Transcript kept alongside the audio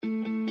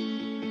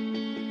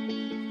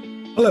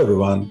Hello,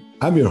 everyone.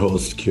 I'm your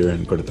host,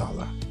 Kiran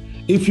Koditala.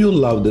 If you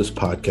love this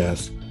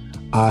podcast,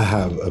 I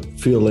have a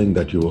feeling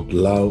that you will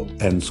love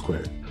N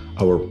Squared,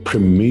 our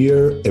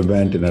premier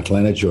event in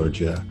Atlanta,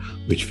 Georgia,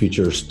 which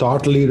features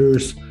thought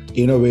leaders,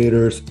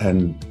 innovators,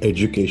 and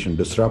education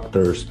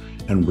disruptors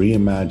and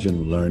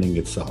reimagine learning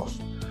itself.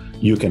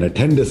 You can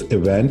attend this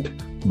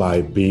event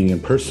by being in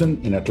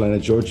person in Atlanta,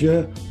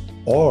 Georgia,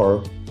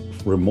 or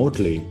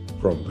remotely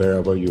from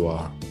wherever you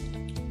are.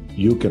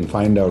 You can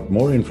find out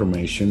more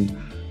information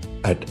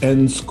at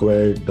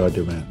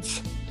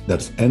nsquared.events.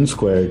 That's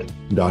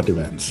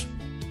nsquared.events.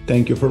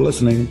 Thank you for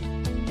listening.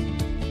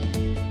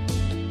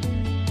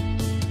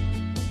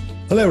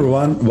 Hello,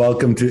 everyone.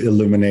 Welcome to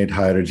Illuminate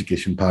Higher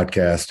Education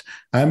Podcast.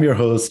 I'm your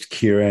host,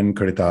 Kiran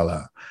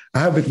Koditala. I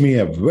have with me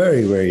a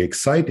very, very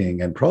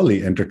exciting and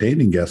probably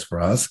entertaining guest for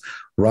us,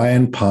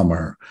 Ryan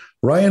Palmer.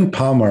 Ryan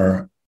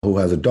Palmer, who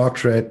has a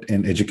doctorate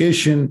in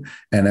education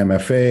and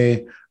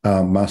MFA,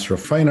 Master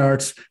of Fine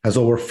Arts, has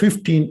over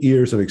 15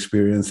 years of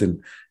experience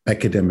in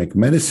academic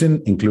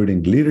medicine,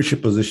 including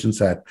leadership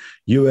positions at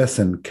U.S.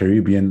 and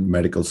Caribbean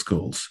medical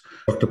schools.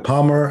 Dr.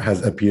 Palmer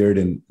has appeared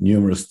in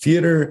numerous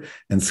theater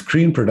and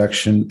screen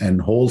production and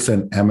holds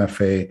an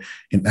MFA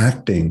in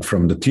acting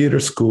from the theater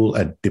school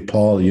at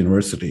DePaul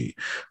University,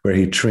 where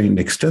he trained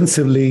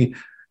extensively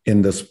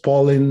in the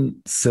Spolin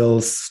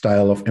Sills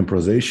style of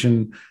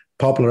improvisation,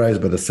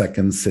 popularized by the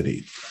Second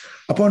City.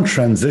 Upon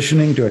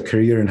transitioning to a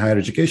career in higher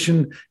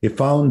education, he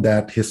found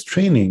that his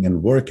training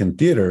and work in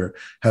theater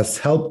has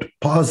helped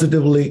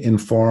positively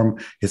inform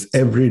his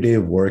everyday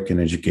work in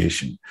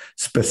education.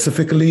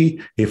 Specifically,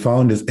 he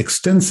found his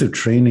extensive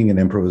training in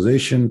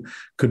improvisation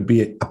could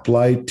be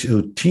applied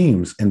to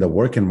teams in the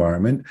work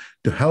environment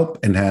to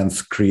help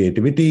enhance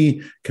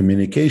creativity,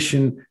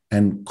 communication,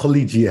 and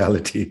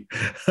collegiality.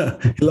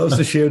 He loves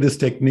to share these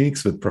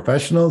techniques with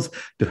professionals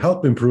to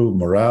help improve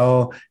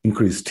morale,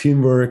 increase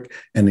teamwork,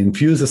 and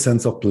infuse a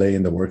sense of play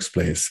in the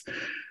workplace.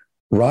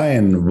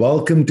 Ryan,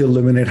 welcome to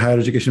Illuminate Higher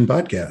Education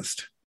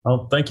Podcast.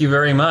 Well, thank you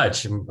very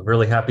much. I'm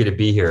really happy to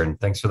be here, and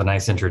thanks for the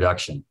nice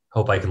introduction.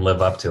 Hope I can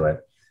live up to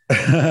it.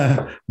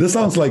 This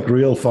sounds like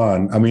real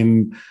fun. I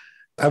mean,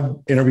 I've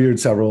interviewed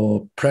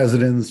several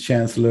presidents,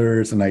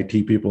 chancellors, and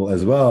IT people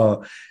as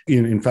well.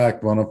 In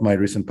fact, one of my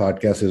recent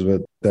podcasts is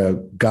with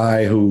the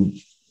guy who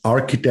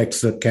architects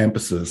the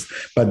campuses.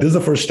 But this is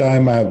the first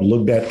time I've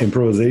looked at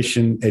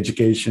improvisation,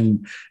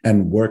 education,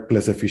 and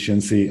workplace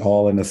efficiency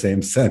all in the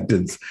same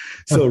sentence.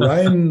 So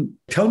Ryan,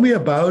 tell me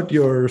about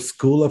your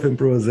School of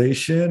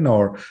Improvisation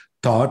or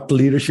thought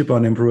leadership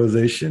on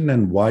improvisation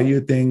and why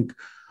you think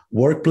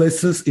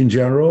workplaces in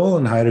general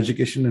and higher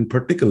education in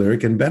particular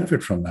can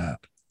benefit from that.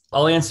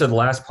 I'll answer the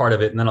last part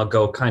of it, and then I'll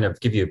go kind of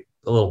give you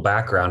a little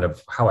background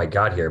of how I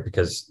got here,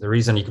 because the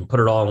reason you can put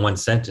it all in one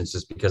sentence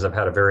is because I've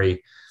had a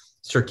very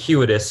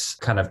circuitous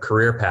kind of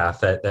career path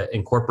that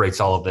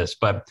incorporates all of this.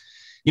 But,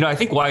 I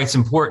think why it's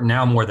important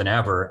now more than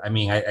ever. I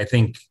mean, I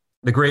think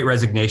the Great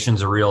Resignation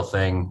is a real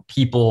thing.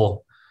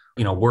 People,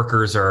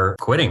 workers are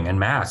quitting en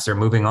masse, they're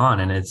moving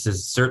on. And it's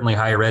certainly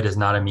higher ed is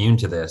not immune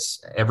to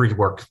this. Every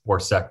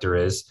workforce sector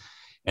is.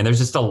 And there's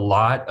just a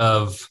lot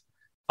of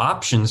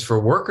options for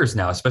workers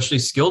now, especially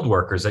skilled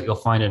workers that you'll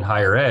find in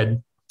higher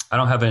ed. I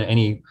don't have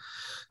any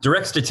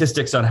direct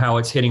statistics on how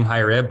it's hitting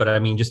higher ed, but I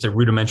mean, just a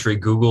rudimentary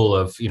Google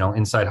of,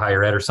 inside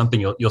higher ed or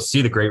something, you'll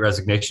see the Great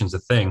Resignation is a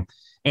thing.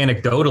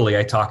 Anecdotally,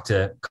 I talked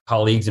to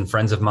colleagues and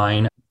friends of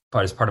mine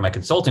as part of my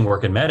consulting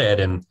work in med ed.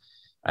 And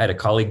I had a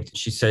colleague,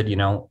 she said,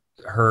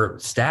 her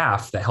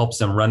staff that helps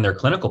them run their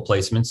clinical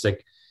placements,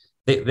 like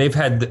they've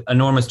had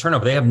enormous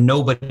turnover. They have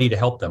nobody to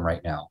help them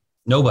right now.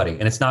 Nobody.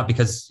 And it's not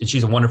because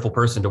she's a wonderful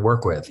person to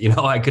work with.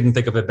 I couldn't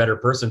think of a better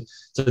person.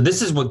 So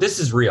this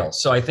is real.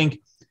 So I think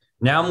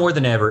now more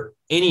than ever,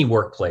 any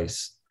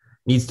workplace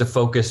needs to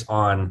focus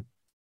on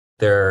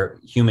their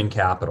human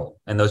capital.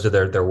 And those are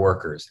their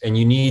workers. And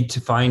you need to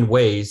find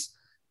ways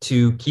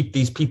to keep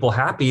these people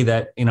happy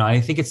that, I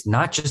think it's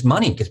not just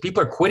money, because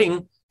people are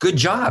quitting good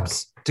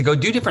jobs to go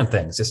do different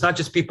things. It's not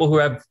just people who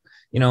have,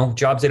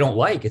 jobs they don't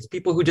like. It's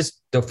people who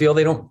just don't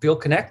feel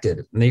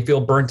connected and they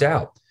feel burnt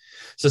out.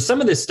 So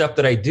some of this stuff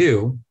that I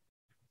do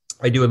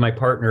with my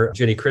partner,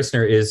 Jenny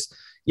Christner, is,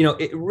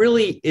 it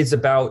really is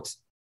about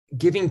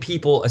giving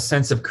people a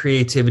sense of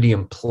creativity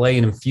and play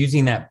and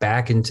infusing that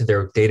back into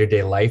their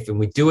day-to-day life. And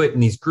we do it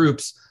in these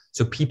groups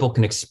so people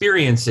can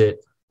experience it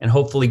and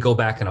hopefully go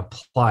back and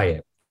apply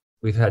it.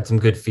 We've had some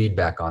good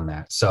feedback on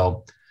that.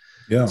 So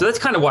that's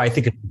kind of why I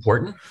think it's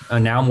important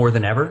now more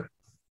than ever.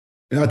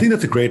 I think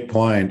that's a great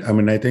point. I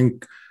mean, I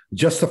think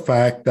just the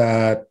fact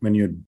that when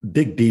you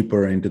dig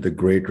deeper into the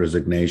Great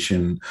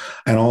Resignation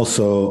and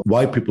also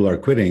why people are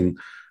quitting,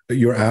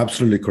 you're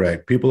absolutely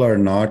correct. People are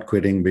not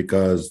quitting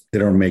because they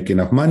don't make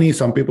enough money.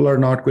 Some people are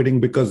not quitting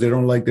because they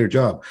don't like their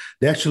job.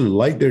 They actually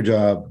like their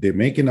job. They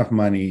make enough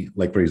money,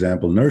 like, for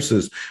example,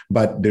 nurses,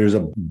 but there's a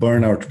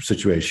burnout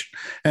situation.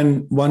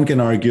 And one can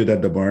argue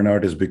that the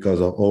burnout is because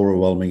of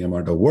overwhelming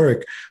amount of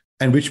work.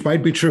 and which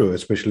might be true,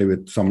 especially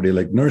with somebody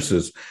like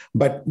nurses.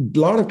 But a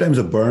lot of times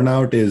the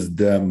burnout is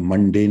the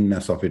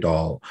mundaneness of it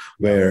all,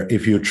 where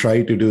if you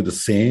try to do the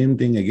same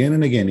thing again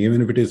and again,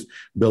 even if it is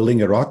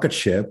building a rocket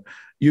ship,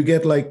 you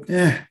get like,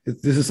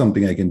 this is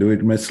something I can do it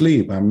in my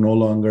sleep. I'm no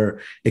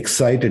longer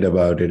excited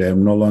about it.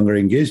 I'm no longer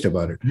engaged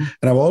about it. Mm-hmm.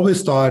 And I've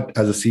always thought,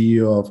 as a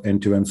CEO of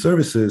end-to-end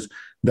services,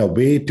 the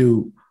way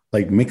to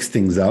like mix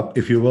things up,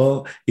 if you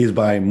will, is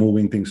by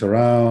moving things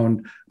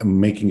around,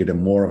 making it a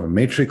more of a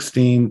matrix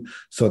team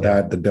so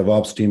that the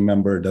DevOps team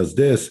member does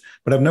this.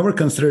 But I've never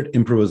considered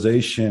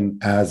improvisation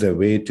as a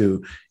way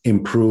to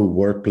improve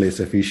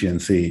workplace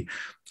efficiency.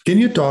 Can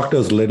you talk to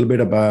us a little bit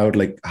about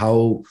like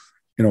how,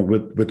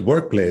 with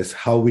workplace,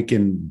 how we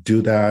can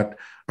do that?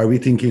 Are we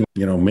thinking,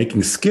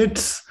 making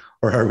skits,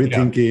 or are we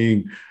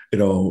thinking,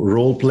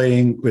 role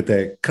playing with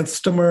a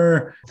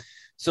customer?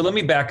 So let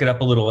me back it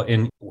up a little.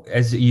 And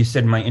as you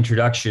said in my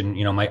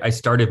introduction, I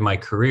started my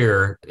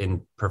career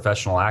in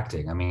professional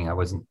acting. I mean, I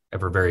wasn't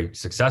ever very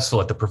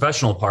successful at the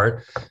professional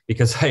part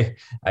because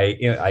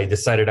I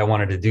decided I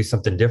wanted to do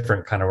something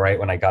different kind of right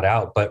when I got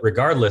out. But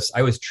regardless,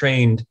 I was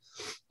trained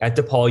at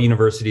DePaul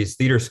University's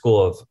theater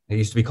school it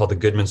used to be called the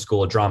Goodman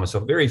School of Drama. So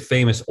a very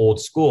famous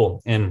old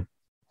school. And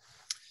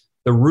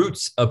the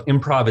roots of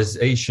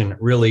improvisation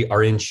really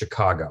are in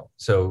Chicago.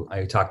 So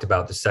I talked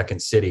about the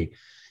second city.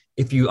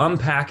 If you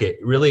unpack it,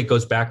 really it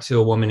goes back to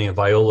a woman named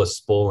Viola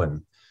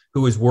Spolin,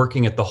 who was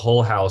working at the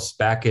Hull House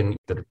back in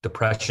the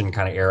Depression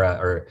kind of era,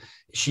 or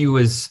she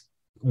was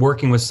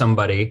working with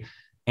somebody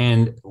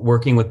and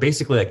working with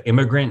basically like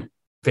immigrant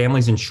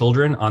families and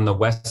children on the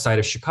west side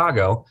of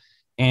Chicago.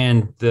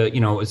 And it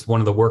was one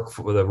of the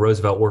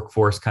Roosevelt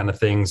workforce kind of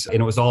things. And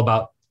it was all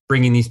about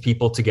bringing these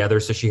people together.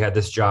 So she had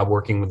this job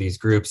working with these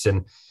groups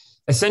and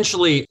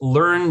essentially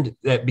learned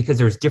that because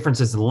there's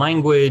differences in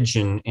language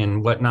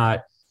and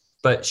whatnot,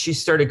 but she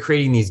started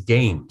creating these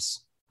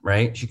games,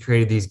 right? She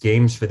created these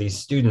games for these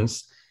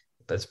students.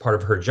 That's part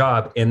of her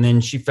job. And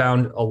then she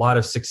found a lot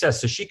of success.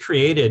 So she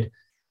created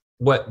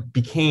what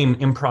became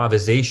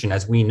improvisation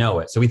as we know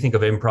it. So we think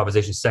of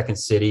improvisation, Second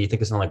City, you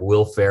think of something like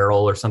Will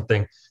Ferrell or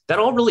something. That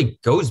all really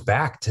goes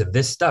back to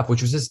this stuff,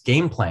 which was just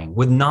game playing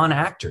with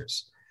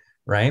non-actors,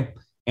 right?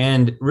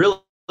 And really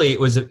it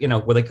was,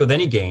 like with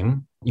any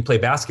game, you play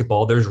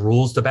basketball, there's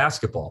rules to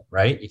basketball,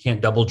 right? You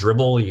can't double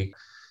dribble.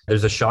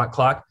 There's a shot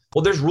clock.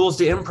 Well, there's rules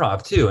to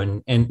improv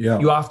too. And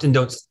you often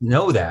don't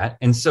know that.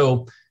 And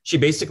so she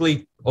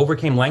basically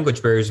overcame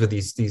language barriers with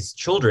these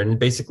children and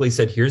basically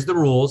said, here's the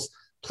rules,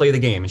 play the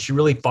game. And she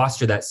really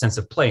fostered that sense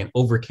of play and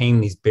overcame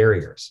these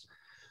barriers.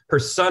 Her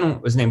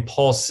son was named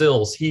Paul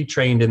Sills. He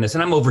trained in this,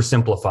 and I'm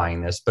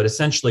oversimplifying this, but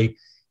essentially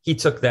he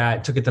took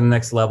it to the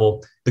next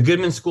level. The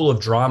Goodman School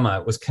of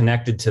Drama was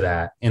connected to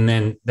that. And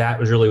then that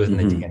was really within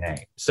the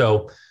DNA.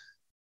 So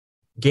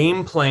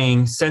game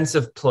playing, sense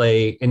of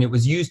play, and it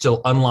was used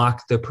to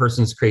unlock the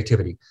person's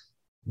creativity.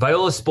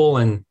 Viola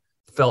Spolin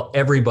felt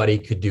everybody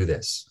could do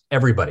this.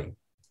 Everybody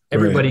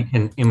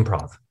can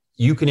improv.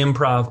 You can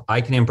improv.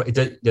 I can improv.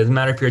 It doesn't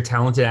matter if you're a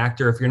talented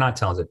actor, if you're not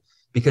talented,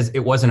 because it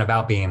wasn't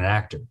about being an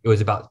actor. It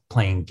was about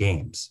playing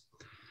games.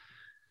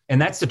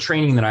 And that's the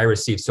training that I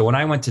received. So when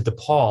I went to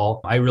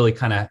DePaul, I really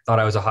kind of thought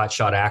I was a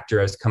hotshot actor.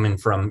 I was coming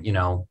from,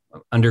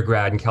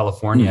 undergrad in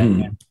California.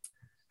 And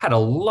had a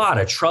lot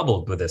of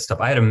trouble with this stuff.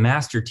 I had a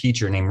master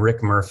teacher named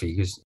Rick Murphy,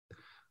 who's,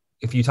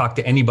 if you talk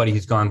to anybody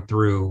who's gone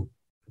through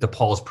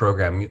DePaul's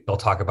program, they'll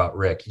talk about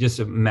Rick. He's just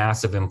a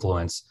massive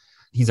influence.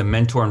 He's a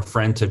mentor and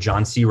friend to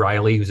John C.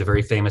 Reilly, who's a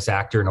very famous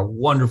actor and a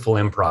wonderful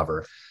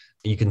improver.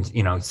 You can,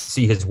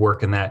 see his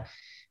work in that.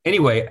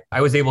 Anyway,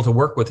 I was able to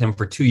work with him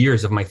for 2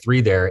 years of my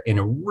 3 there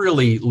and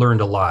really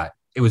learned a lot.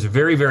 It was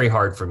very, very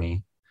hard for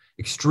me,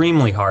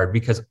 extremely hard,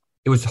 because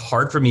it was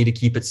hard for me to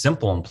keep it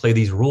simple and play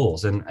these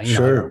rules. And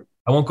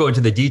I won't go into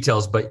the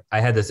details, but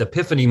I had this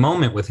epiphany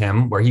moment with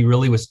him where he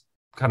really was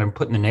kind of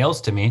putting the nails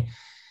to me.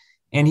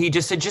 And he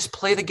just said, just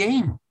play the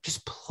game.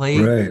 Just play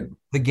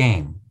the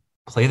game.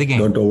 Play the game.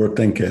 Don't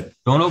overthink it.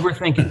 Don't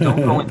overthink it. Don't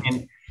go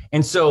in.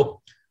 And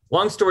so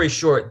long story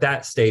short,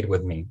 that stayed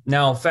with me.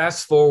 Now,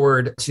 fast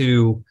forward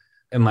to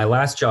in my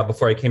last job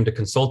before I came to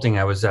consulting,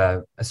 I was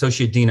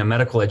Associate Dean of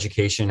Medical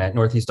Education at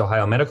Northeast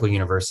Ohio Medical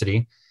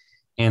University.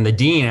 And the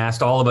dean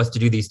asked all of us to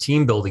do these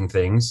team building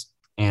things.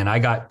 And I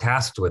got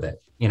tasked with it.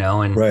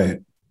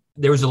 And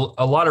there was a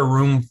lot of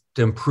room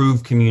to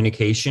improve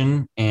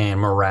communication and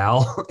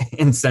morale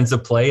and sense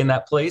of play in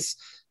that place,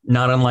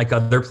 not unlike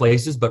other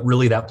places, but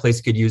really that place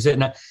could use it.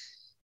 And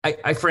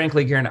I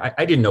frankly, Kieran,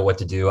 I didn't know what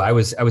to do. I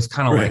was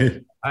kind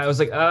of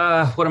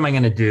like, what am I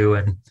going to do?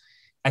 And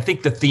I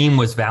think the theme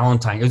was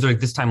Valentine. It was like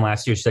this time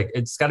last year. She's like,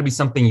 it's got to be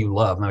something you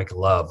love. And I'm like,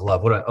 love.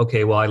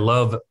 Okay, well, I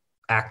love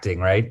acting,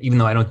 right? Even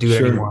though I don't do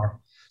it anymore.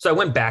 So I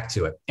went back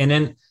to it. And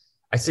then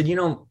I said,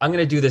 I'm going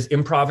to do this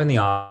improv in the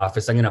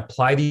office. I'm going to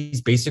apply these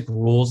basic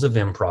rules of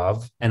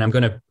improv, and I'm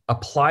going to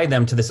apply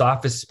them to this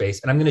office space.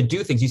 And I'm going to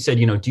do things. You said,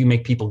 do you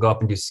make people go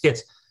up and do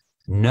skits?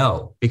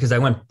 No, because I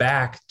went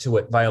back to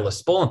what Viola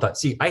Spolin thought.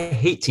 See, I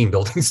hate team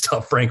building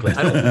stuff, frankly.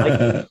 I don't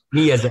like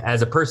me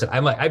as a person.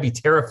 I'd be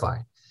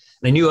terrified.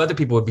 And I knew other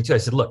people would be too. I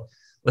said, look,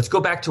 let's go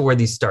back to where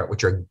these start,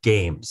 which are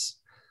games.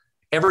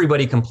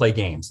 Everybody can play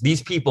games.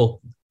 These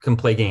people can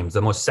play games.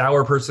 The most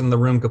sour person in the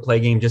room could play a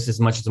game just as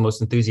much as the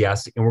most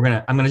enthusiastic. And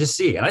I'm going to just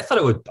see. And I thought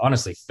it would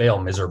honestly fail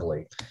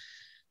miserably.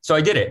 So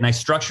I did it, and I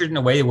structured it in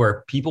a way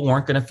where people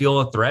weren't going to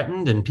feel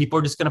threatened and people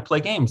are just going to play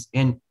games.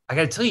 And I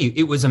got to tell you,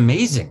 it was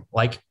amazing.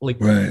 Like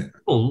right.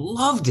 People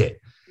loved it.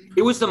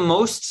 It was the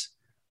most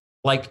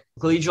like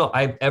collegial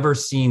I've ever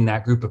seen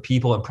that group of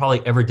people, and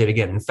probably ever did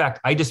again. In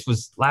fact,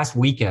 last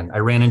weekend, I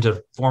ran into a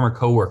former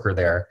coworker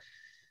there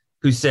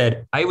who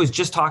said, I was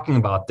just talking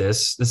about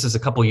this is a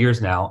couple of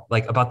years now,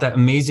 like about that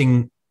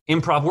amazing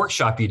improv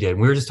workshop you did.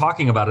 We were just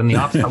talking about it in the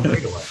office, how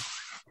great it was.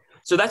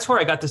 So that's where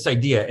I got this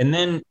idea. And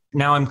then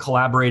now I'm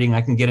collaborating.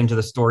 I can get into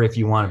the story if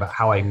you want about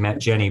how I met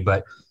Jenny,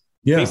 but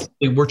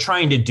basically we're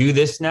trying to do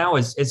this now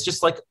it's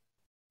just like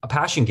a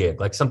passion gig,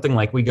 like something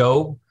like we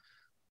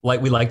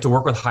like to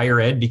work with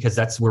higher ed because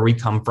that's where we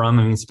come from.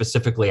 I mean,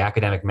 specifically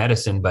academic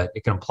medicine, but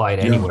it can apply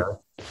to anywhere.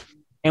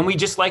 And we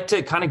just like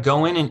to kind of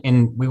go in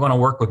and we want to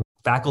work with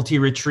faculty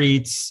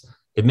retreats,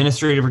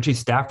 administrative retreats,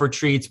 staff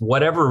retreats,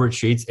 whatever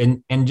retreats,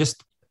 and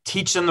just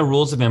teach them the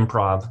rules of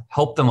improv,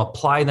 help them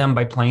apply them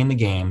by playing the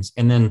games,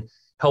 and then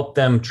help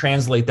them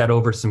translate that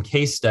over to some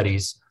case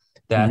studies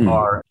that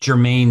are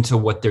germane to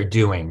what they're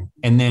doing.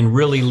 And then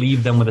really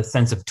leave them with a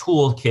sense of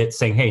toolkit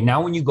saying, hey,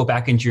 now when you go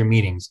back into your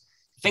meetings,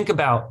 think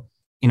about,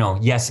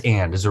 yes,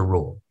 and as a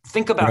rule.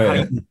 Think about how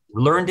you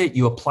learned it,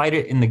 you applied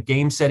it in the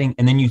game setting,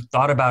 and then you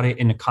thought about it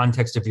in the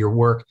context of your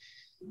work.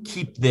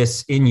 Keep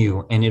this in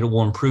you, and it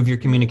will improve your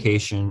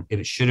communication.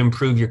 It should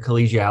improve your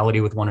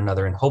collegiality with one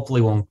another, and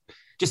hopefully will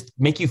just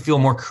make you feel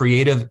more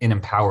creative and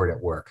empowered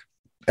at work.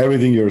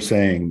 Everything you're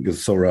saying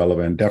is so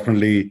relevant,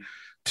 definitely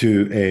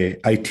to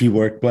a IT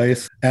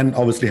workplace and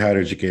obviously higher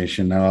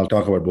education. And I'll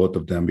talk about both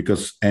of them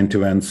because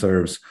end-to-end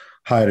serves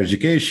higher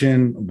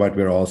education, but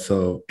we're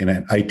also in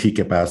an IT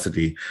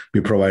capacity.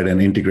 We provide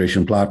an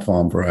integration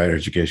platform for higher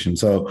education.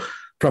 So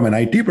from an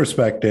IT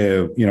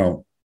perspective,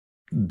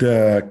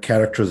 the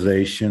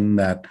characterization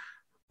that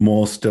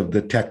most of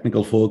the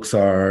technical folks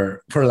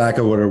are, for lack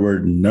of a better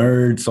word,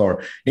 nerds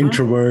or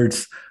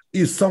introverts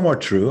is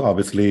somewhat true.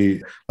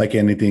 Obviously, like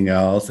anything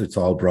else, it's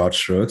all broad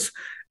strokes.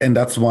 And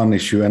that's one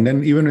issue. And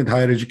then even with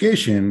higher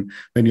education,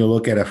 when you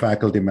look at a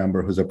faculty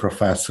member who's a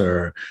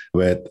professor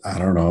with,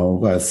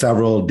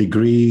 several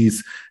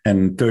degrees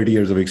and 30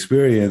 years of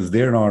experience,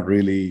 they're not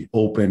really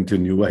open to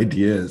new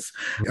ideas.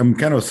 I'm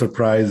kind of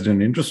surprised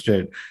and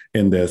interested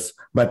in this,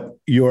 but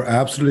you're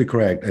absolutely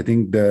correct. I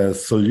think the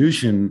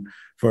solution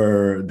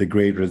for the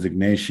Great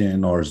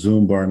Resignation or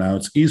Zoom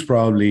burnouts is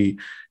probably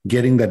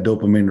getting that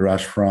dopamine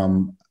rush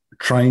from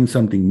trying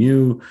something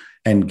new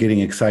and getting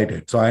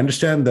excited. So I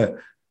understand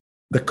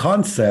the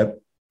concept,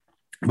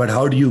 but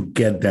how do you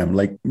get them?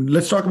 Like,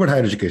 let's talk about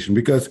higher education,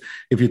 because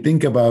if you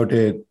think about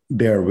it,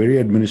 they're very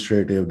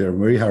administrative, they're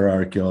very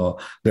hierarchical,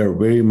 they're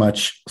very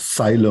much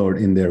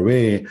siloed in their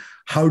way.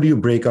 How do you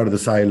break out of the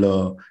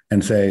silo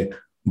and say,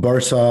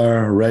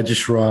 bursar,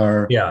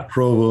 registrar,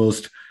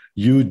 provost,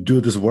 you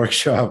do this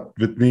workshop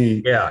with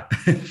me? How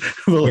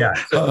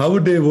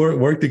would they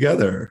work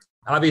together?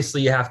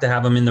 Obviously, you have to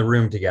have them in the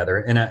room together.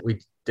 And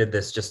we did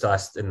this just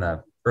us in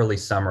the early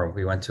summer.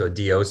 We went to a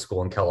DO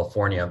school in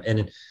California.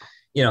 And,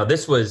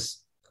 this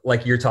was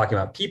like you're talking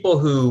about, people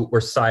who were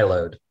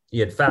siloed.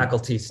 You had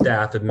faculty,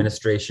 staff,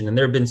 administration, and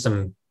there had been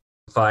some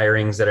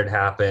firings that had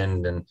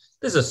happened. And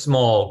this is a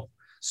small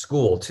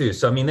school too.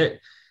 So, I mean,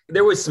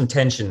 there was some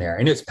tension there,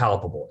 and it's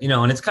palpable,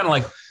 and it's kind of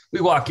like we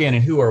walk in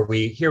and who are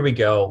we? Here we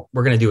go.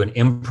 We're going to do an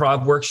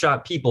improv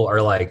workshop. People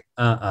are like,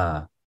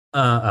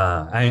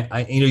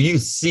 you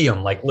see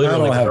them like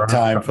literally. I don't have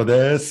time for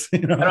this. I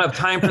don't have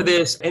time for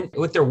this. And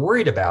what they're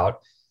worried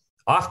about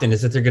often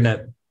is that they're going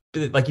to,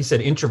 like you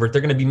said, introvert,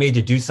 they're going to be made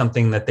to do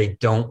something that they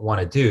don't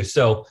want to do.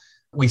 So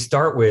we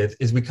start with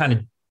is we kind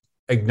of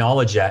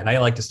acknowledge that. And I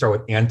like to start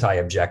with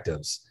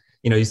anti-objectives.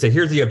 You say,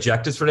 here's the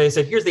objectives for today. I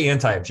said, here's the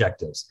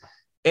anti-objectives.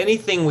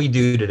 Anything we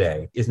do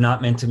today is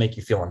not meant to make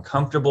you feel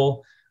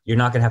uncomfortable. You're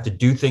not going to have to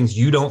do things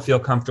you don't feel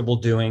comfortable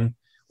doing.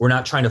 We're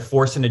not trying to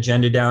force an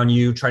agenda down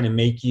you, trying to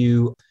make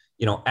you,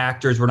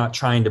 actors. We're not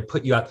trying to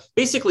put you out.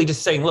 Basically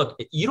just saying,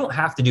 look, you don't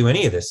have to do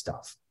any of this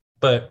stuff.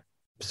 But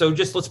so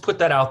just let's put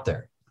that out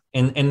there.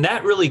 And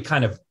that really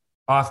kind of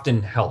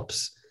often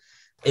helps.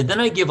 And then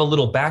I give a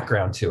little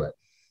background to it.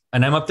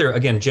 And I'm up there,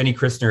 again, Jenny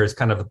Christner is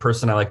kind of the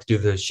person I like to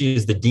do she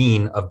is the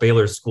dean of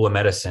Baylor School of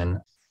Medicine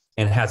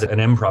and has an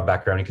improv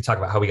background. You can talk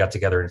about how we got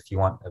together if you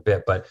want a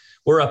bit, but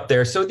we're up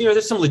there. So,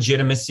 there's some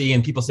legitimacy,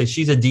 and people say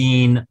she's a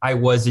dean. I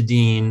was a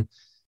dean.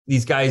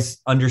 These guys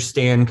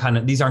understand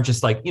these aren't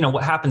just like,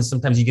 what happens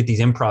sometimes you get these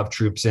improv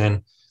troops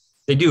in,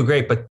 they do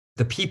great, but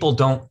the people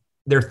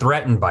they're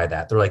threatened by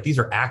that. They're like, these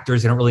are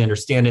actors. They don't really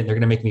understand it. And they're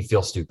going to make me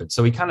feel stupid.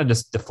 So we kind of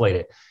just deflate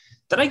it.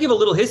 Then I give a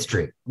little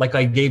history, like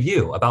I gave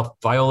you about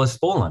Viola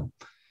Spolin.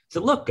 I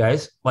said, look,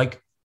 guys,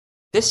 like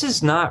this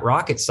is not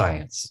rocket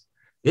science.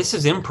 This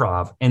is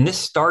improv. And this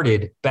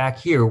started back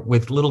here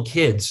with little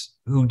kids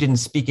who didn't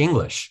speak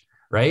English,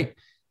 right?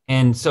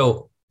 And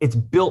so it's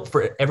built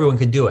for everyone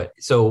could do it.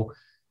 So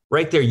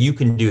right there, you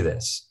can do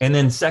this. And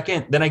then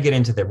second, then I get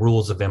into the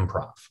rules of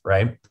improv,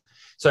 right?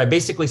 So I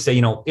basically say,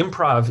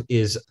 improv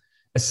is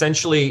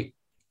essentially,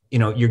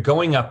 you're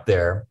going up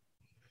there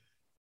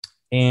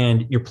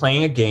and you're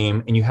playing a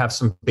game and you have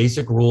some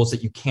basic rules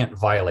that you can't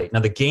violate.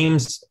 Now, the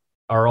games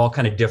are all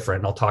kind of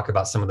different, and I'll talk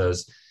about some of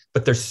those,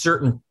 but there's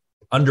certain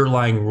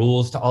underlying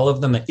rules to all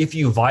of them that if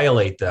you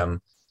violate them,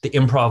 the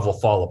improv will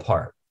fall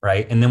apart,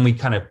 right? And then we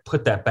kind of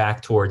put that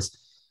back towards,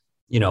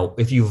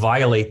 if you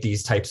violate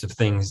these types of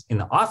things in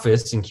the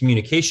office and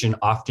communication,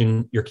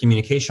 often your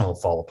communication will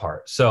fall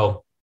apart.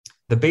 So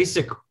the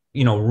basic,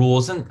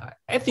 rules, and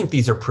I think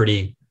these are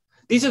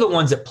the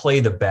ones that play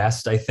the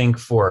best, I think,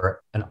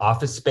 for an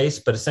office space,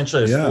 but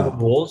essentially there's 4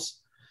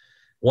 rules.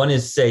 One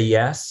is say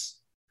yes,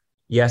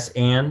 yes,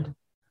 and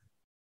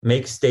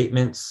make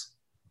statements,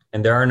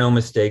 and there are no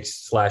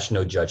mistakes /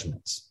 no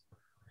judgments.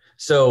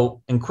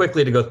 So, and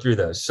quickly to go through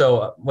those.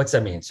 So what's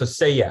that mean? So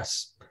say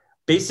yes.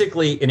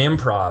 Basically in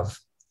improv,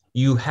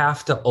 you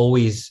have to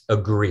always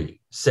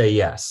agree, say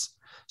yes.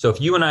 So if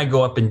you and I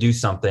go up and do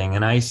something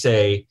and I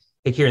say,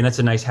 hey, Kieran, that's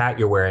a nice hat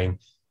you're wearing.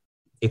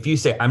 If you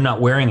say, I'm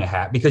not wearing a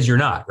hat, because you're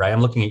not, right?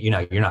 I'm looking at you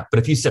now, you're not. But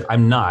if you said,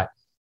 I'm not,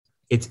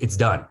 it's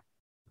done.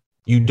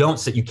 You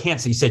can't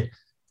say, you said,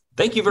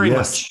 thank you very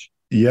much.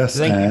 Yes.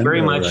 Thank you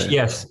very much.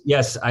 Right.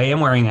 Yes, I am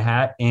wearing a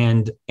hat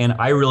and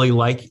I really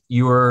like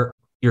your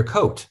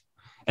coat.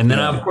 And then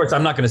of course,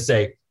 I'm not going to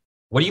say,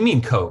 what do you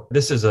mean coat?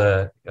 This is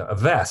a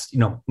vest,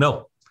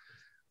 no.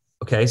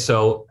 Okay.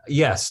 So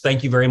yes,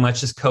 thank you very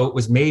much. This coat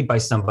was made by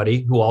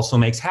somebody who also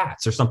makes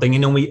hats or something,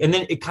 and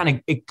then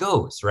it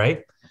goes,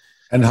 right?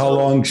 And how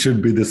long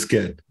should be the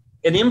skit?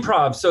 An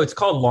improv, so it's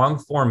called long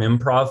form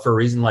improv for a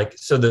reason. Like,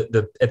 so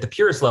the at the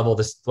purest level,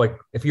 this, like,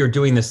 if you're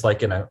doing this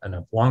like in a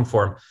long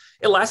form,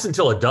 it lasts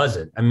until it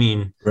doesn't. I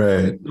mean,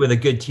 right. With a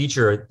good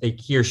teacher,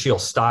 he or she'll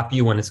stop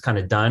you when it's kind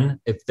of done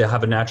if they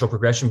have a natural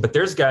progression. But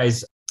there's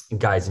guys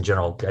in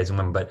general, guys and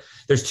women, but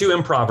there's 2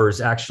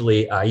 improvers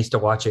actually. I used to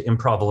watch an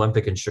Improv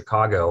Olympic in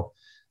Chicago.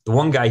 The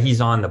one guy,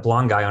 he's on, the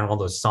blonde guy, on all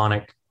those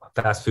Sonic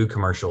fast food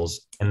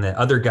commercials, and the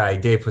other guy,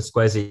 Dave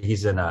Pasquesi,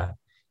 he's in a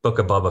Book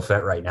of Boba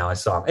Fett right now. I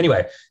saw him.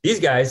 Anyway, these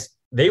guys,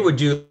 they would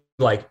do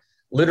like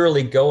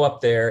literally go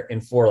up there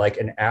and for like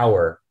an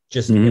hour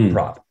just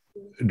improv.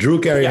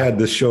 Drew Carey had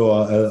this show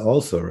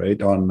also,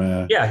 right?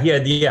 On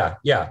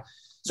yeah.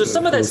 So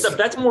some of that stuff,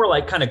 that's more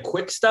like kind of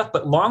quick stuff,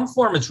 but long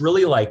form is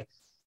really like,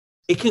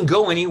 it can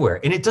go anywhere,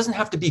 and it doesn't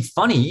have to be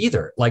funny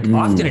either. Like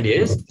often it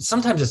is,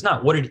 sometimes it's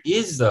not. What it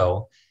is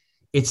though,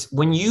 it's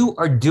when you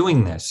are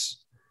doing this,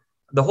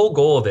 the whole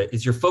goal of it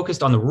is you're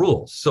focused on the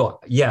rules. So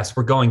yes,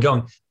 we're going.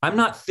 I'm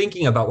not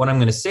thinking about what I'm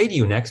going to say to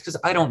you next because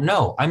I don't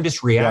know. I'm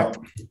just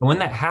reacting. Yeah. And when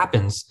that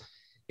happens,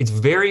 it's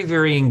very,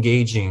 very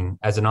engaging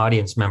as an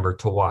audience member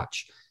to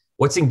watch.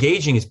 What's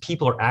engaging is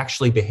people are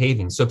actually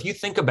behaving. So if you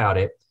think about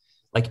it,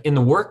 like in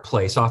the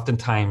workplace,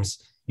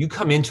 oftentimes you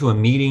come into a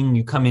meeting,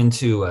 you come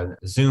into a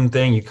Zoom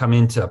thing, you come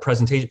into a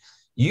presentation,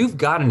 you've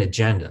got an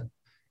agenda.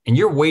 And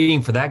you're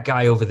waiting for that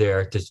guy over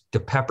there to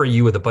pepper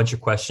you with a bunch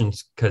of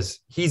questions because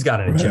he's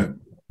got an agenda.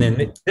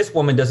 And this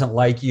woman doesn't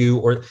like you,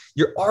 or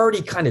you're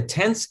already kind of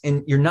tense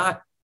and you're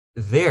not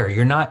there.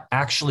 You're not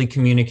actually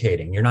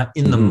communicating. You're not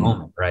in the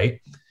moment, right?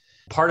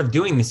 Part of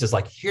doing this is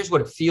like, here's what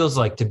it feels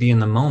like to be in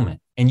the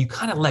moment. And you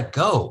kind of let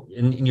go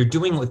and you're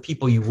doing it with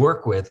people you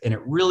work with. And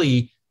it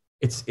really,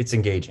 it's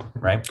engaging,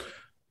 right?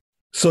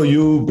 So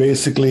you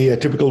basically, a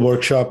typical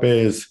workshop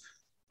is,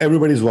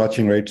 everybody's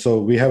watching, right? So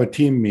we have a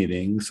team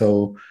meeting.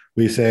 So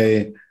we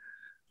say,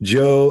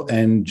 Joe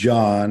and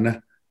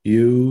John,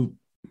 you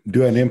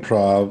do an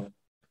improv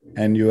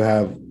and you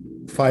have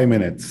 5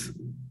 minutes.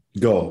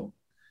 Go.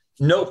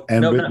 Nope.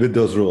 And with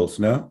those rules,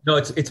 no? No,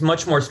 it's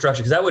much more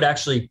structured because that would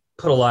actually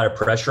put a lot of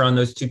pressure on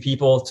those 2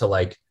 people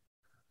to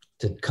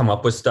come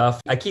up with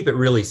stuff. I keep it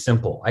really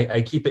simple.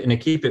 I keep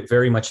it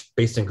very much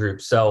based in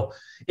groups. So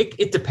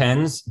it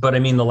depends. But I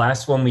mean, the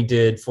last one we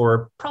did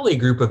for probably a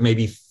group of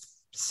maybe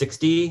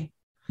 60,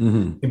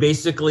 we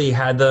basically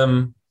had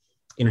them,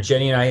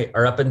 Jenny and I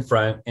are up in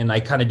front and I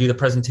kind of do the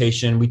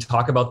presentation. We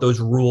talk about those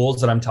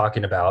rules that I'm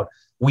talking about.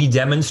 We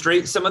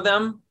demonstrate some of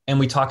them and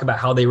we talk about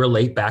how they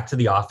relate back to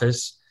the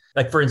office.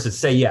 Like for instance,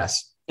 say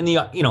yes. In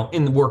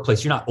the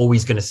workplace, you're not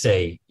always going to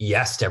say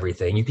yes to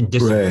everything. You can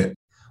disagree. Right.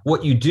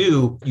 What you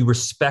do, you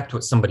respect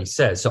what somebody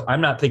says. So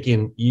I'm not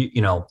thinking,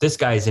 this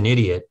guy is an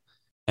idiot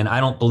and I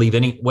don't believe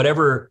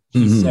whatever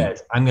he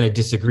says, I'm going to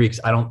disagree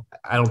because I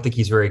don't think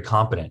he's very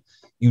competent.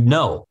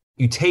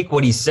 You take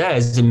what he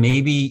says and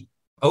maybe,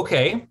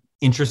 okay,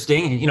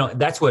 interesting.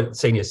 That's what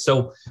saying is.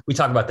 So we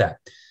talk about that.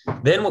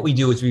 Then what we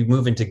do is we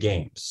move into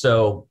games.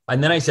 So,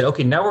 and then I said,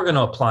 okay, now we're going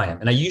to apply them.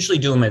 And I usually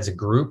do them as a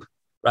group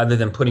rather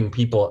than putting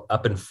people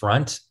up in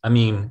front. I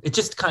mean, it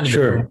just kind of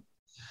depends.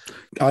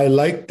 I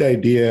like the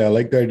idea. I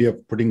like the idea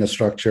of putting a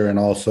structure, and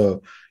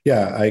also,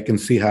 I can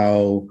see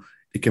how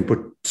it can put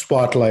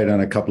spotlight on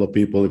a couple of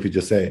people if you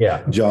just say,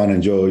 John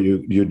and Joe,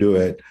 you do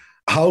it.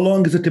 How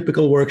long is a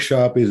typical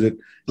workshop? Is it,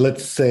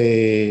 let's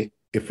say,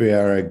 if we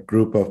are a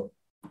group of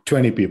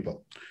 20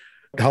 people,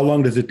 how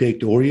long does it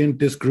take to orient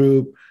this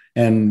group,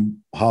 and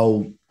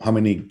how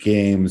many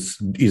games?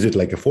 Is it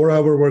like a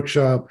 4-hour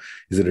workshop?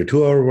 Is it a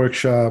 2-hour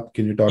workshop?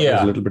 Can you talk to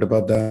us a little bit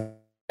about that?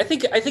 I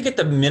think at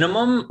the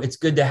minimum, it's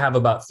good to have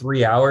about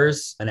 3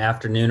 hours an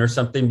afternoon or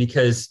something,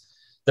 because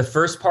the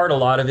first part, a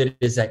lot of it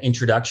is that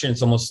introduction.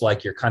 It's almost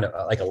like you're kind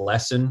of like a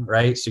lesson,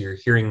 right? So you're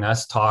hearing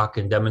us talk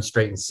and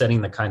demonstrate and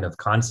setting the kind of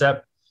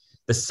concept.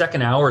 The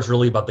second hour is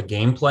really about the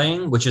game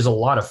playing, which is a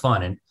lot of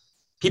fun. And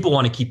people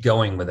want to keep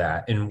going with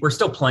that. And we're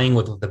still playing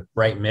with the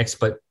right mix,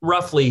 but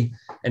roughly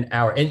an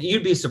hour. And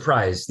you'd be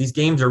surprised. These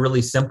games are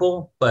really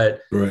simple,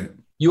 but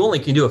you only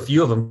can do a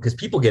few of them because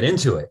people get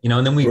into it,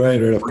 and then we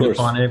of course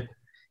on it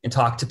and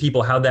talk to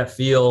people. How'd that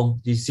feel?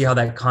 Do you see how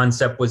that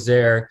concept was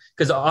there?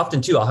 Because often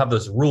too, I'll have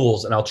those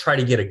rules and I'll try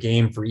to get a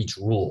game for each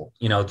rule,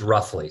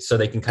 roughly, so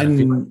they can kind of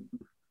feel.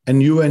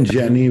 And you and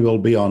Jenny will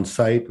be on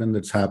site when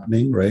it's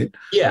happening, right?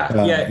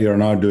 Yeah. You're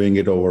not doing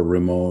it over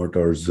remote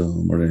or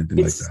Zoom or anything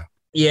like that.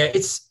 Yeah,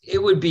 it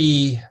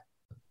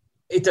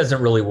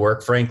doesn't really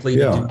work, frankly,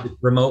 to do it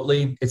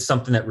remotely. It's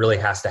something that really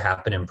has to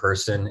happen in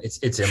person. It's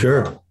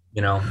improv,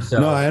 So.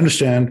 No, I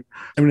understand.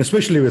 I mean,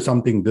 especially with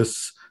something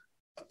this,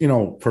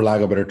 for lack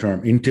of a better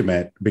term,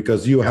 intimate,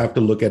 because you have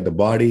to look at the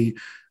body.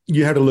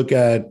 You have to look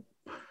at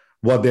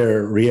what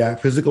their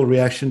physical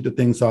reaction to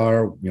things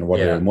are, what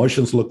their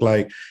emotions look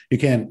like. You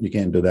can't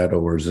do that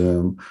over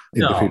Zoom.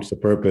 It defeats the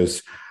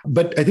purpose.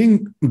 But I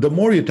think the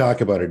more you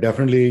talk about it,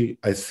 definitely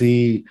I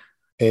see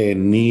a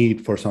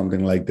need for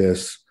something like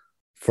this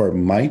for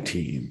my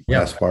team,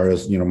 as far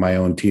as, my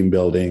own team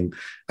building.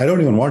 I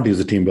don't even want to use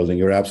the team building.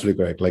 You're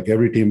absolutely correct. Like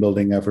every team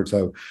building efforts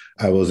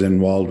I was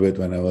involved with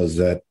when I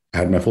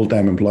had my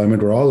full-time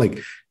employment were all like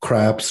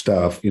crap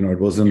stuff. It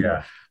wasn't,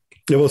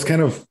 it was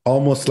kind of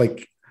almost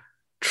like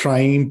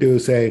trying to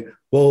say,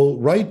 well,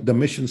 write the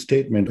mission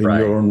statement in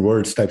your own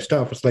words type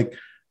stuff. It's like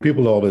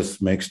people always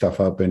make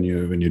stuff up when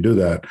you do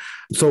that.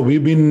 So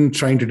we've been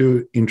trying to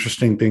do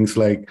interesting things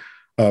like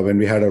when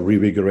we had a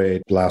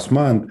Revigorate last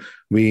month,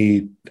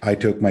 I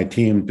took my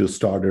team to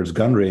Stoddard's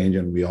gun range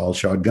and we all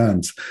shot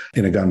guns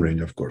in a gun range,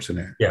 of course, in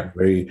a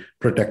very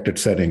protected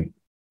setting.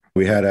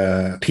 We had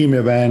a team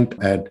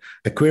event at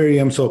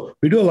Aquarium. So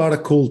we do a lot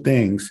of cool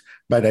things,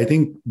 but I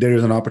think there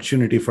is an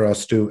opportunity for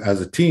us to,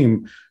 as a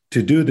team,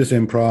 to do this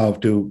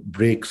improv, to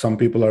break some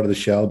people out of the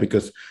shell,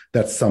 because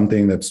that's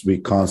something that we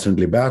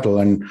constantly battle,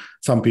 and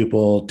some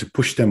people to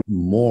push them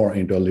more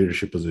into a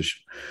leadership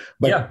position.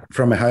 But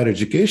from a higher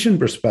education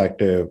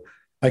perspective,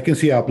 I can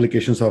see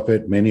applications of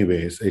it many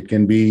ways. It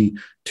can be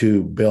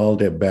to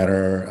build a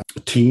better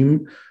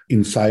team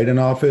inside an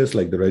office,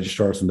 like the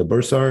registrars and the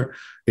bursar.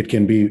 It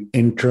can be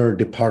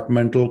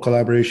interdepartmental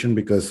collaboration,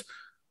 because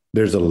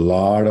there's a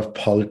lot of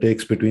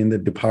politics between the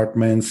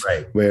departments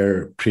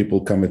where people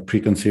come with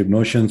preconceived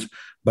notions.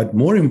 But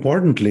more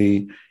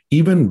importantly,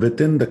 even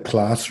within the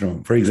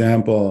classroom, for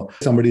example,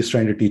 somebody's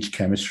trying to teach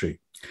chemistry.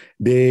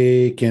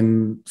 They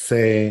can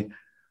say,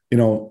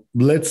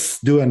 let's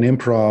do an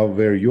improv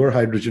where your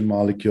hydrogen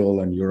molecule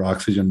and your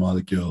oxygen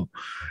molecule.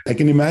 I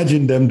can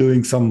imagine them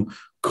doing some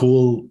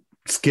cool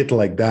skit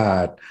like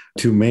that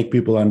to make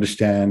people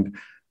understand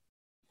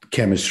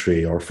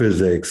chemistry or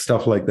physics,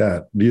 stuff like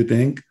that. Do you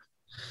think?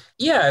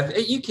 Yeah,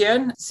 you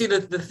can. See,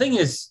 the thing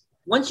is,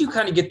 once you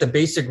kind of get the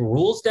basic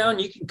rules down,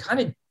 you can kind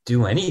of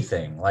do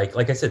anything.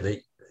 Like I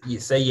said, you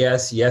say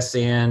yes,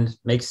 and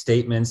make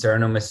statements. There are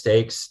no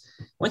mistakes.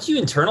 Once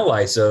you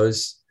internalize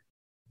those,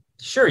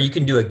 sure, you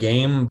can do a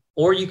game,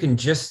 or you can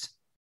just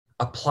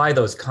apply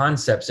those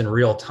concepts in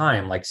real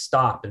time, like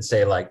stop and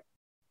say like,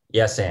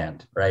 yes,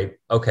 and, right?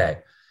 Okay.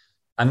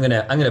 I'm going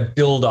to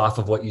build off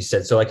of what you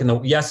said. So like in the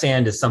yes,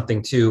 and is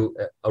something too,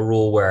 a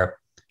rule where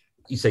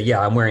you say, yeah,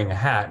 I'm wearing a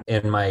hat,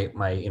 and my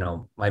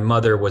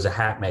mother was a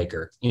hat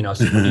maker,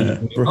 so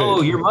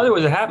oh, your mother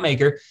was a hat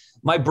maker.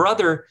 My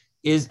brother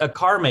is a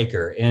car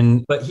maker,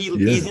 but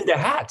he's into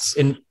hats.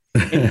 And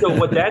so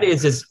what that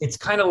is it's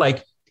kind of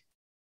like,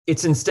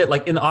 it's instead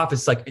like in the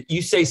office, like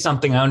you say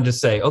something, I'm just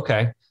say,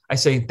 okay, I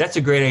say, that's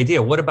a great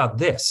idea. What about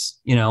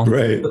this?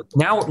 Right.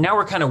 Now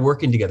we're kind of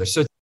working together.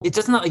 So it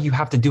doesn't like you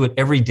have to do it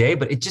every day,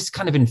 but it just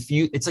kind of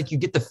it's like you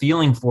get the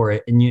feeling for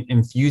it, and it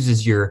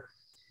infuses your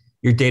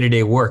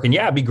day-to-day work. And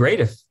it'd be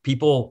great if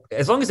people,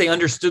 as long as they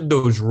understood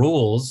those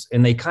rules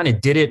and they kind of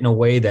did it in a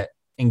way that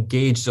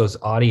engaged those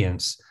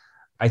audience,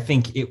 I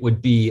think it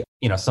would be,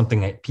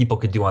 something that people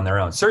could do on their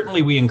own.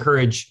 Certainly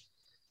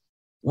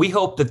we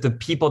hope that the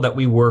people that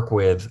we work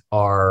with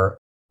are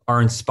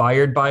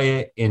inspired by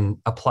it and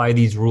apply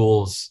these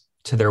rules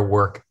to their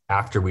work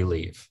after we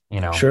leave,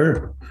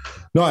 Sure.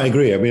 No, I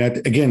agree. I mean,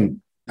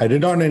 again, I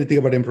did not know anything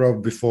about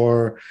improv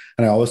before,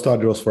 and I always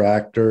thought it was for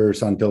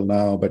actors until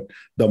now. But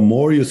the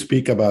more you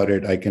speak about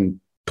it, I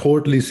can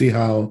totally see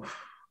how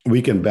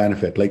we can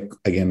benefit. Like,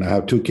 again, I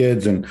have 2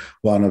 kids, and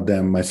one of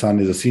them, my son,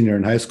 is a senior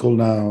in high school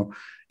now.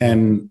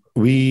 And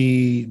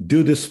we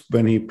do this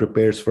when he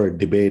prepares for a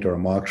debate or a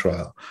mock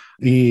trial.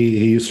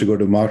 He used to go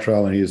to mock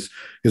trial, and he's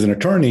an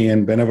attorney.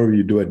 And whenever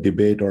you do a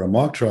debate or a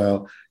mock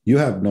trial, you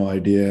have no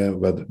idea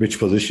which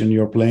position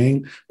you're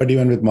playing. But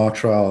even with mock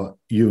trial,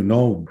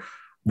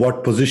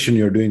 what position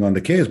you're doing on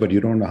the case, but you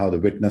don't know how the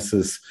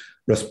witnesses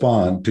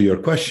respond to your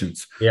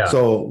questions. Yeah.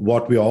 So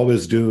what we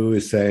always do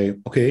is say,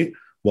 okay,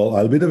 well,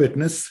 I'll be the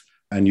witness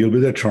and you'll be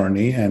the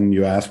attorney, and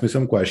you ask me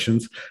some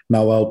questions.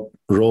 Now I'll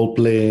role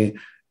play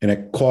in a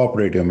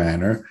cooperative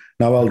manner.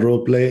 Now I'll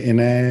role play in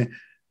a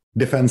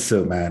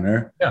defensive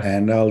manner,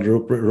 and I'll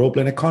role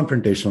play in a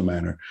confrontational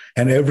manner.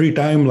 And every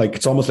time, like,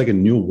 it's almost like a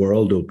new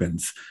world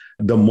opens.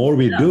 The more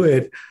we do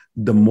it,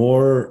 the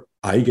more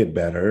I get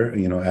better,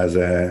 as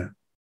a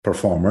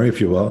performer, if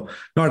you will,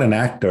 not an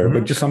actor,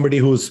 but just somebody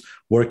who's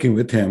working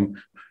with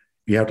him.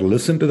 You have to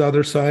listen to the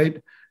other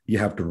side. You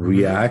have to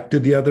react to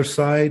the other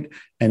side,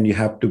 and you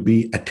have to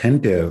be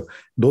attentive.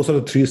 Those are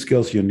the three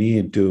skills you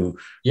need to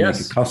make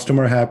a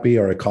customer happy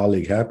or a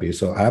colleague happy.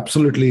 So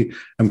absolutely,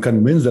 I'm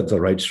convinced that's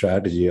the right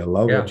strategy. I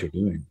love what you're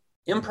doing.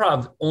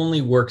 Improv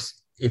only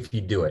works if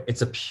you do it.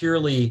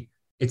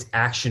 It's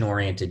action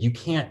oriented. You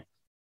can't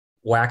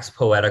wax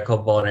poetical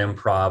about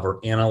improv or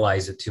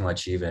analyze it too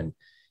much even.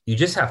 You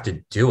just have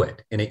to do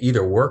it, and it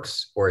either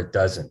works or it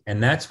doesn't.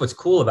 And that's what's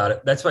cool about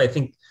it. That's why I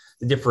think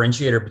the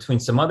differentiator between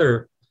some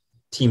other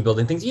team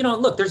building things,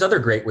 look, there's other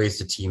great ways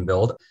to team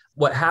build.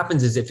 What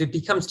happens is if it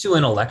becomes too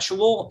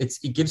intellectual,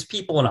 it gives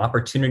people an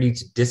opportunity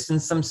to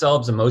distance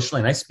themselves emotionally.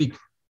 And I speak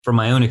from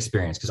my own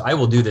experience because I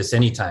will do this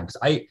anytime. Because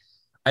I,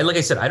 like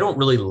I said, I don't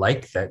really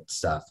like that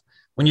stuff.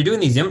 When you're doing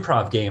these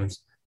improv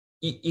games,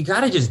 you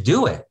got to just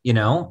do it.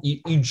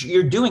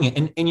 You're doing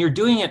it, and you're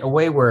doing it in a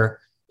way where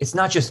it's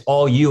not just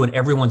all you and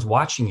everyone's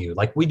watching you.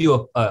 Like we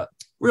do a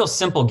real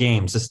simple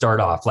games to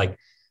start off, like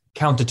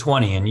count to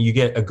 20, and you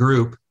get a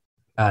group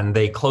and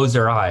they close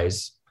their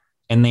eyes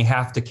and they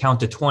have to count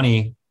to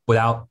 20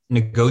 without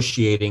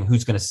negotiating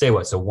who's going to say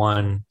what. So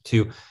 1,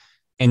 2,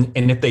 and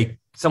if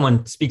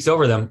someone speaks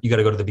over them, you got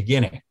to go to the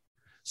beginning.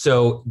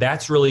 So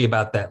that's really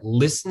about that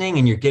listening,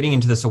 and you're getting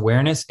into this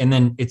awareness. And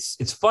then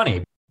it's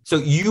funny. So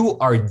you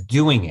are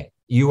doing it.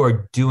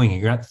 You're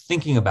not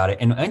thinking about it.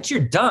 And once you're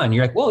done,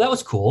 you're like, whoa, that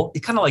was cool.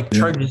 It kind of like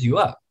charges you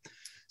up.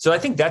 So I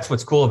think that's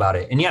what's cool about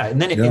it. And and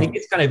then it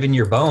gets kind of in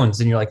your bones,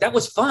 and you're like, that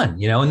was fun,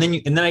 and then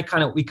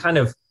we kind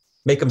of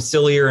make them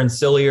sillier and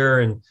sillier.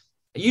 And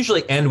I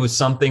usually end with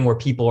something where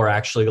people are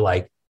actually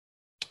like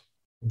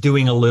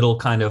doing a little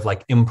kind of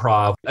like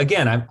improv.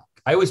 Again,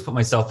 I always put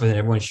myself in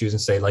everyone's shoes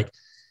and say, like,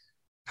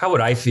 how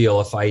would I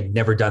feel if I'd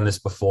never done this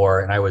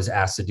before and I was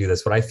asked to do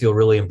this? Would I feel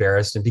really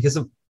embarrassed? And because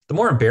the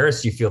more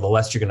embarrassed you feel, the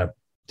less you're going to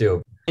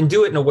do, and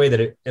do it in a way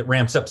that it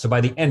ramps up. So by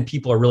the end,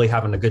 people are really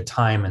having a good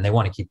time and they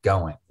want to keep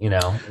going,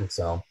 And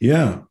so,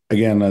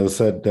 again, as I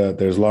said,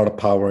 there's a lot of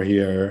power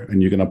here,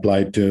 and you can apply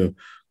it to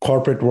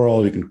corporate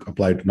world, you can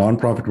apply it to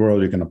nonprofit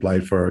world, you can apply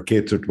it for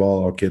K through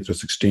 12 or K through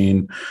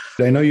 16.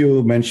 I know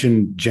you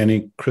mentioned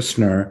Jenny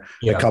Christner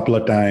a couple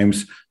of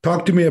times.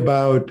 Talk to me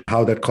about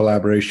how that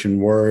collaboration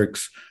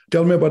works.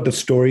 Tell me about the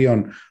story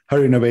on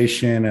her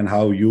innovation and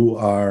how you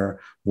are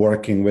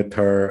working with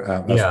her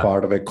as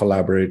part of a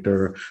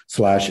collaborator /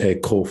 a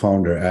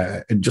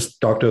co-founder.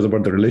 Just talk to us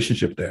about the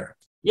relationship there.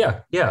 Yeah.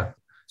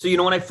 So,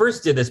 when I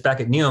first did this back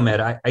at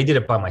Neomed, I did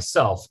it by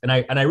myself, and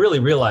I really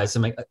realized,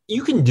 I'm like,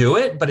 you can do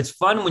it, but it's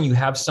fun when you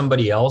have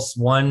somebody else.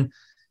 One,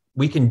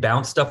 we can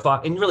bounce stuff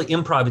off, and really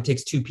improv, it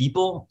takes two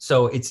people.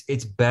 So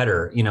it's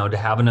better, to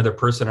have another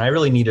person. I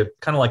really need a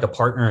kind of like a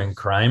partner in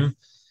crime.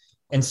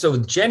 And so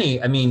with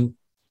Jenny,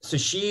 so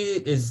she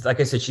is, like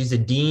I said, she's a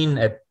dean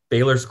at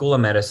Baylor School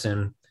of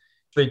Medicine,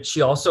 but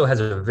she also has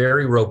a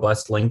very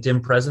robust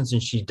LinkedIn presence,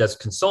 and she does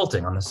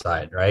consulting on the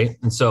side, right?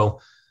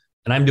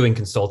 And I'm doing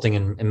consulting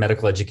in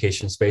medical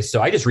education space.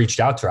 So I just reached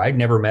out to her. I'd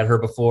never met her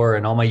before.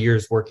 In all my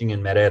years working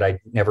in med ed, I'd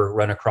never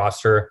run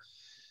across her.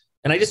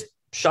 And I just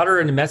shot her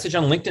a message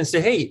on LinkedIn and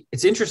said, hey,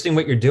 it's interesting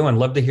what you're doing.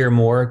 Love to hear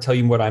more. Tell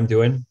you what I'm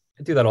doing.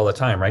 I do that all the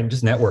time, right?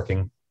 Just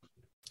networking. And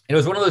it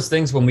was one of those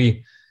things when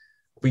we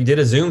did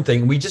a Zoom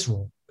thing, we just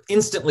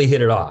instantly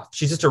hit it off.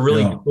 She's just a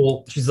really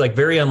cool, she's like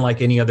very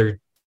unlike any other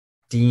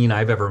dean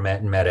I've ever met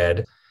in med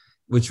ed,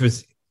 which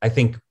was, I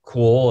think,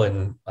 cool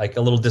and like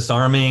a little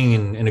disarming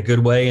and in a good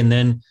way. And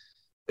then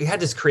we had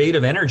this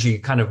creative energy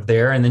kind of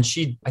there. And then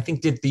she, I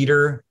think, did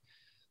theater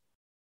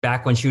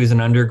back when she was an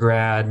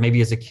undergrad,